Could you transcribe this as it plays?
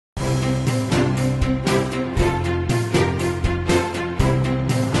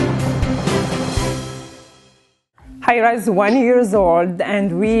Hyrah is 1 year old,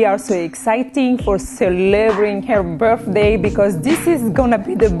 and we are so exciting for celebrating her birthday because this is gonna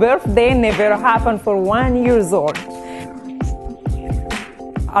be the birthday never happened for 1 year old.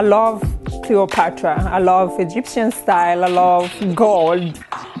 I love Cleopatra. I love Egyptian style. I love gold.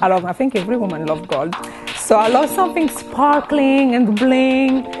 I think every woman loves gold. So I love something sparkling and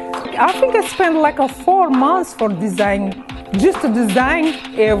bling. I think I spent like 4 months for design, just to design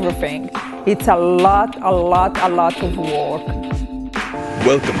everything. It's a lot of work.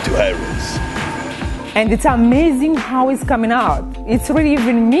 Welcome to Hyrah. And it's amazing how it's coming out. It's really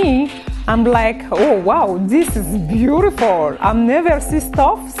even me. I'm like, oh wow, this is beautiful. I've never seen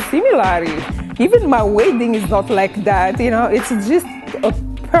stuff similarly. Even my wedding is not like that, you know. It's just a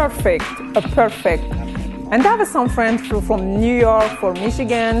perfect. And I have some friends from New York, from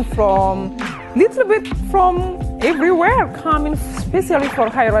Michigan, from little bit from everywhere coming, especially for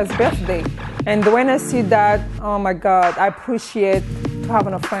Hyrah's birthday. And when I see that, oh my God, I appreciate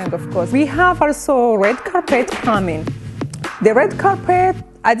having a friend, of course. We have also red carpet coming. The red carpet,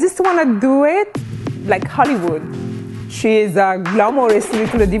 I just want to do it like Hollywood. She is a glamorous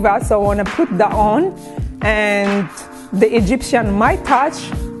little diva, so I want to put that on. And the Egyptian my touch,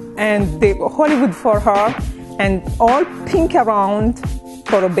 and the Hollywood for her, and all pink around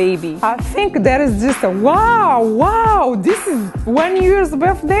for a baby. I think there is just a wow, this is 1 year's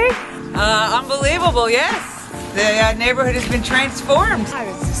birthday. Unbelievable, yes. The neighborhood has been transformed.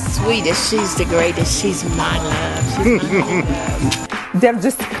 Hyrah's the sweetest. She's the greatest. She's my love. She's my love. They're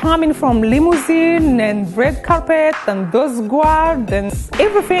just coming from limousine and red carpet and those guard, and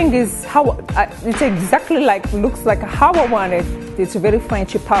everything is how it's exactly like, looks like how I want it. It's a very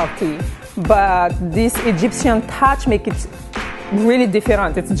French party, but this Egyptian touch make it really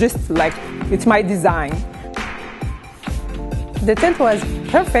different. It's just like, it's my design. The tent was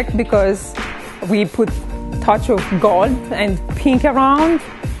perfect because we put touch of gold and pink around,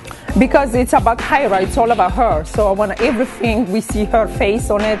 because it's about Hyrah, it's all about her. So I want everything, we see her face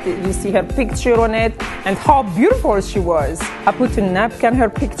on it, you see her picture on it, and how beautiful she was. I put a napkin, her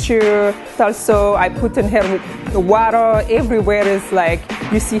picture, also I put in her water, everywhere is like,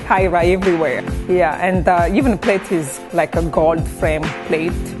 you see Hyrah everywhere. Yeah, and even the plate is like a gold frame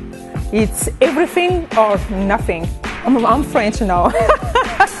plate. It's everything or nothing. I'm French now.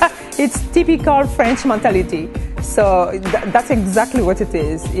 It's typical French mentality. So that's exactly what it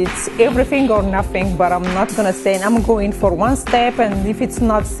is. It's everything or nothing, but I'm not gonna say I'm going for one step, and if it's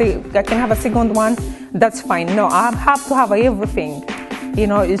not, I can have a second one, that's fine. No, I have to have everything. You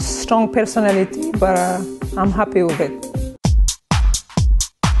know, it's strong personality, but I'm happy with it.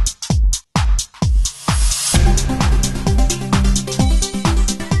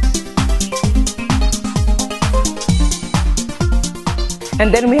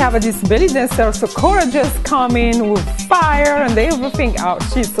 And then we have this belly dancer, so courageous, coming with fire and everything. Oh,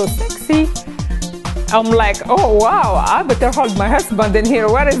 she's so sexy. I'm like, oh wow, I better hold my husband in here.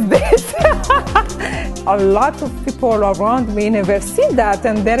 What is this? A lot of people around me never see that,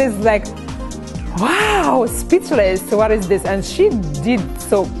 and there is like, wow, speechless. What is this? And she did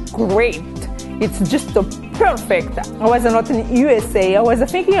so great. It's just so perfect. I was not in USA. I was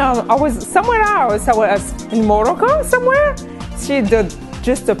thinking I was somewhere else. I was in Morocco somewhere. She did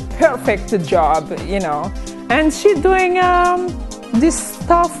just a perfect job, you know. And she's doing this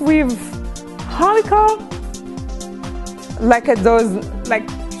stuff with, how we call, like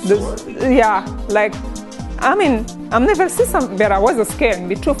yeah, like, I mean, I've never seen something, but I was scared,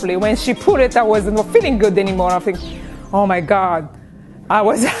 be truthfully. When she put it, I was not feeling good anymore. I think, oh my God.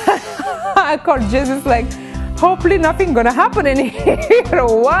 I called Jesus like, hopefully nothing gonna happen in here.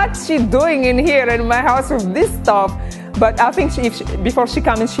 What's she doing in here in my house with this stuff? But I think before she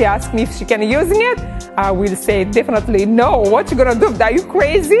comes in, she asked me if she can using it. I will say definitely no. What you gonna do? Are you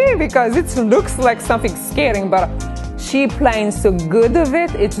crazy? Because it looks like something scary, but she playing so good of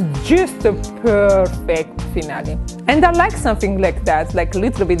it. It's just a perfect finale. And I like something like that, like a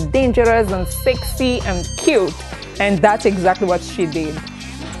little bit dangerous and sexy and cute. And that's exactly what she did.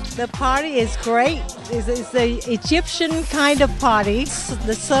 The party is great. It's the Egyptian kind of party.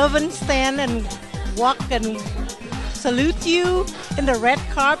 The servants stand and walk and salute you in the red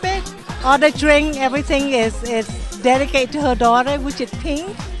carpet. All the drink, everything is dedicated to her daughter, which is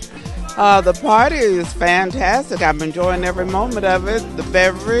pink. The party is fantastic. I'm enjoying every moment of it. The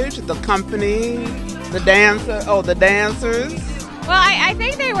beverage, the company, the dancers. Well, I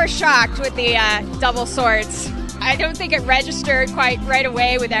think they were shocked with the double swords. I don't think it registered quite right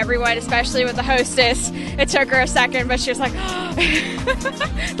away with everyone, especially with the hostess. It took her a second, but she was like,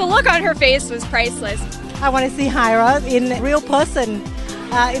 the look on her face was priceless. I want to see Hyrah in real person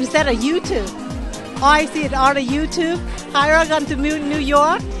instead of YouTube. I see it on the YouTube. Hyrah gone to New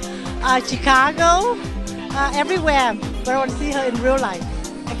York, Chicago, everywhere. But I want to see her in real life.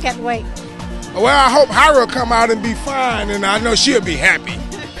 I can't wait. Well, I hope Hyrah come out and be fine, and I know she'll be happy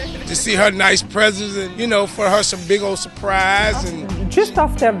to see her nice presents and, you know, for her some big old surprise. And just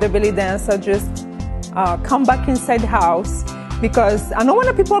after the belly dance, I just come back inside the house because I don't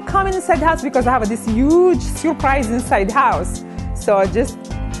want people coming inside the house because I have this huge surprise inside the house. So I just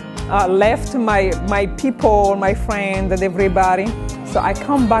left my people, my friends, and everybody. So I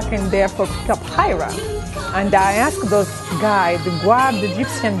come back in there for pick up Hyrah. And I asked those guys, the guard, the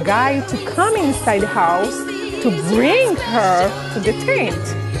Egyptian guy, to come inside the house to bring her to the tent,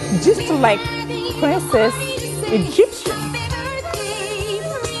 just like Princess Egyptian.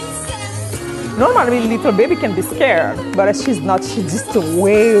 Normally, little baby can be scared, but she's not. She's just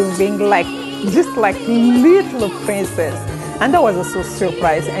waving just like little princess. And that was a so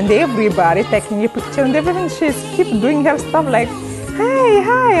surprise. And everybody taking a picture and everything. She's keep doing her stuff like, hey,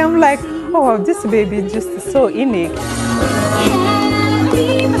 hi. I'm like, oh, this baby is just so unique. Happy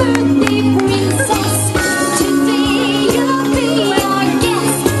birthday, princess. Today you'll be our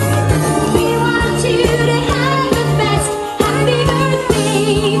guest. We want you to have the best. Happy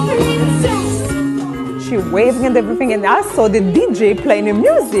birthday, princess. She waving and everything, and I saw the DJ playing the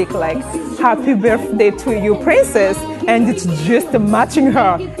music like happy birthday to you, princess, and it's just matching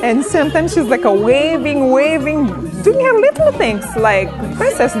her. And sometimes she's like a waving, doing her little things like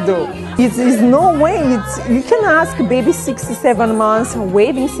princess do. It's no way, you can ask baby 6-7 months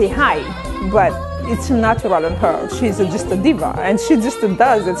waving, say hi, but it's natural in her. She's just a diva, and she just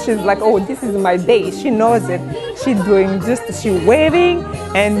does it. She's like, oh, this is my day. She knows it. She's waving,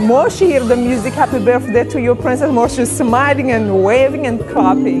 and more she hears the music, happy birthday to you, princess, more she's smiling and waving and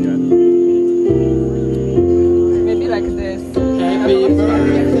clapping. Maybe like this. Happy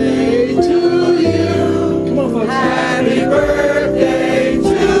birthday to you. Come on, folks. Happy birthday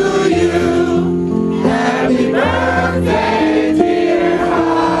to you. Happy birthday, dear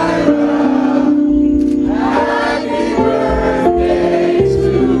Hyrah. Happy birthday to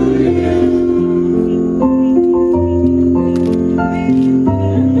you.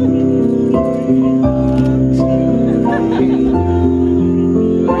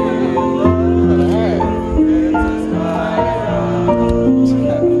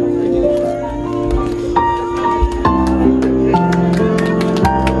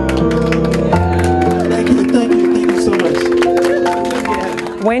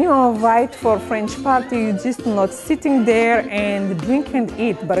 When you invite for French party, you're just not sitting there and drink and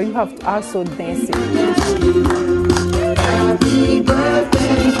eat, but you have to also dance it. Happy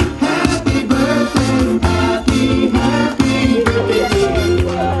birthday, happy birthday, happy birthday.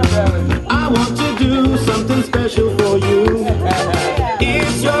 I want to do something special for you.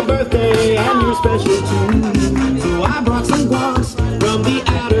 It's your birthday and you're special too. So I brought some guacs from the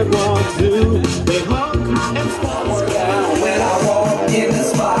outer guac zoo. They hug and swallow. When I walk in the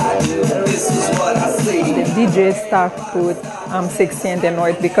spot, this is what I see. The DJ start put I'm Sexy and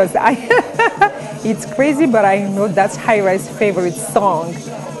Annoyed because it's crazy, but I know that's Hyrah's favorite song.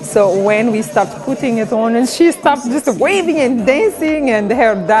 So when we start putting it on, and she starts just waving and dancing, and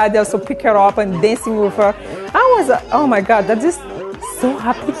her dad also pick her up and dancing with her. I was, oh my God, I'm just so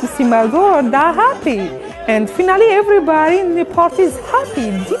happy to see my daughter that happy. And finally, everybody in the party is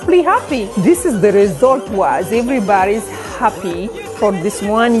happy, deeply happy. This is the result was everybody's happy for this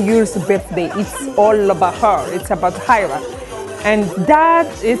 1 year's birthday. It's all about her. It's about Hyrah. And that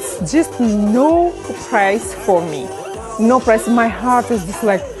is just no price for me. No price. My heart is just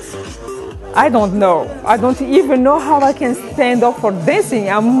like, I don't know. I don't even know how I can stand up for dancing.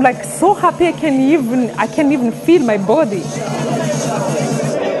 I'm like so happy I can't even feel my body.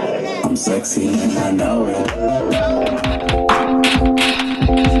 I'm sexy and I know it.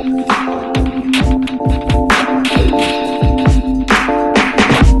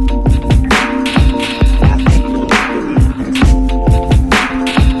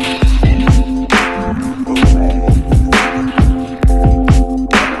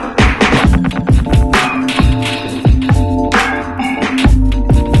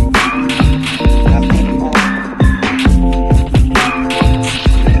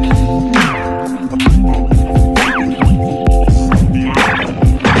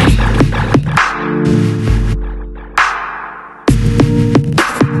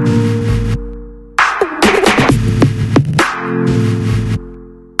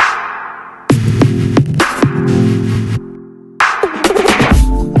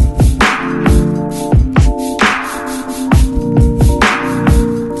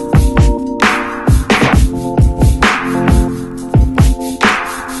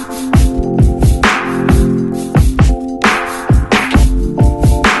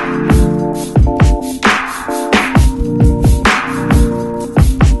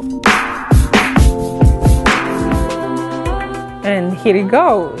 here you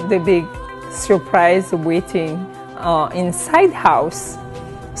go, the big surprise waiting inside house.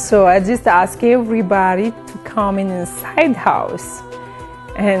 So I just ask everybody to come inside house.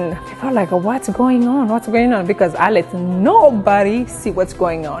 And people are like, what's going on? What's going on? Because I let nobody see what's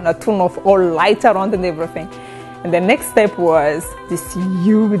going on. I turn off all lights around and everything. And the next step was this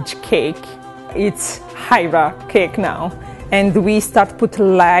huge cake. It's Hyrah cake now. And we start put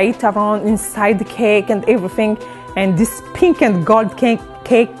light around inside the cake and everything. And this pink and gold cake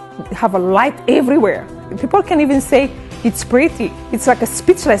have a light everywhere. People can even say it's pretty. It's like a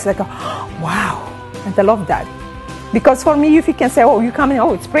speechless, like a, wow. And I love that. Because for me, if you can say, oh, you come in,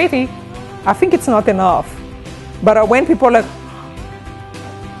 oh, it's pretty, I think it's not enough. But when people are like,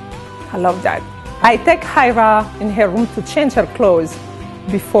 I love that. I take Hyrah in her room to change her clothes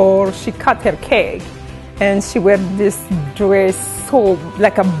before she cut her cake. And she wears this dress, so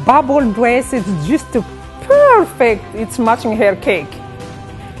like a bubble dress. It's just perfect. It's matching her cake.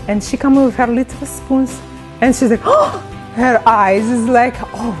 And she comes with her little spoons, and she's like, oh, her eyes is like,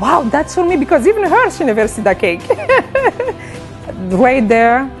 oh wow, that's for me, because even her, she never see the cake. Right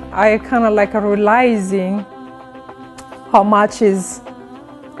there, I kind of like realizing how much is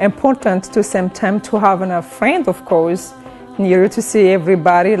important to sometimes to have a friend, of course, near to see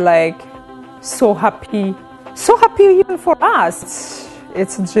everybody like so happy even for us.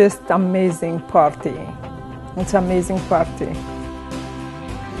 It's just amazing party. It's amazing party.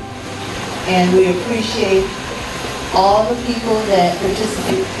 And we appreciate all the people that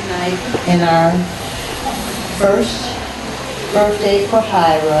participated tonight in our first birthday for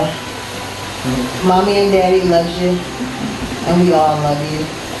Hyrah. Mommy and Daddy loves you, and we all love you.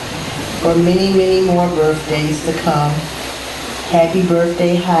 For many, many more birthdays to come. Happy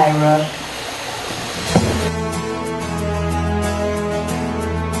birthday, Hyrah.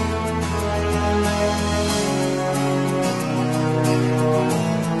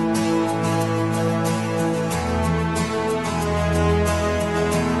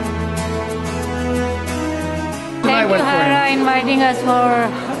 Thank you, Hyrah, inviting us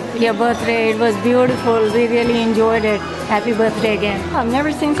for your birthday. It was beautiful. We really enjoyed it. Happy birthday again. I've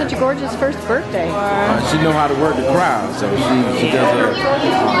never seen such a gorgeous first birthday. She knows how to work the crowd, so she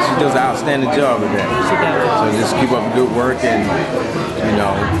does an outstanding job with that. So just keep up the good work and, you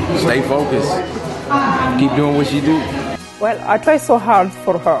know, stay focused. Keep doing what you do. Well, I try so hard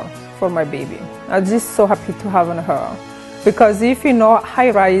for her, for my baby. I'm just so happy to have her. Because if you know,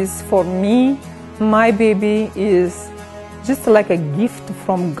 Hyrah is for me, my baby is just like a gift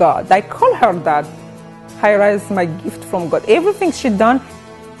from God. I call her that. Hyrah is my gift from God. Everything she done,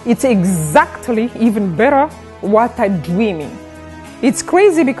 it's exactly even better what I'm dreaming. It's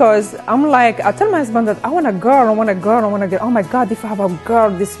crazy because I'm like, I tell my husband that I want a girl, I want a girl, I want a girl. Oh my God, if I have a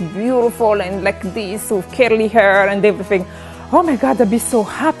girl this beautiful and like this with curly hair and everything, oh my God, I'd be so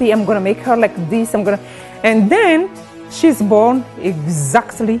happy. I'm gonna make her like this. And then she's born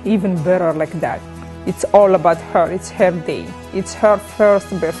exactly even better like that. It's all about her. It's her day. It's her first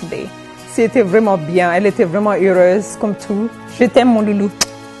birthday. C'était vraiment bien. Elle était vraiment heureuse comme tout. Je t'aime mon loulou.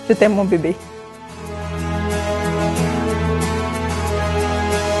 Je t'aime mon bébé.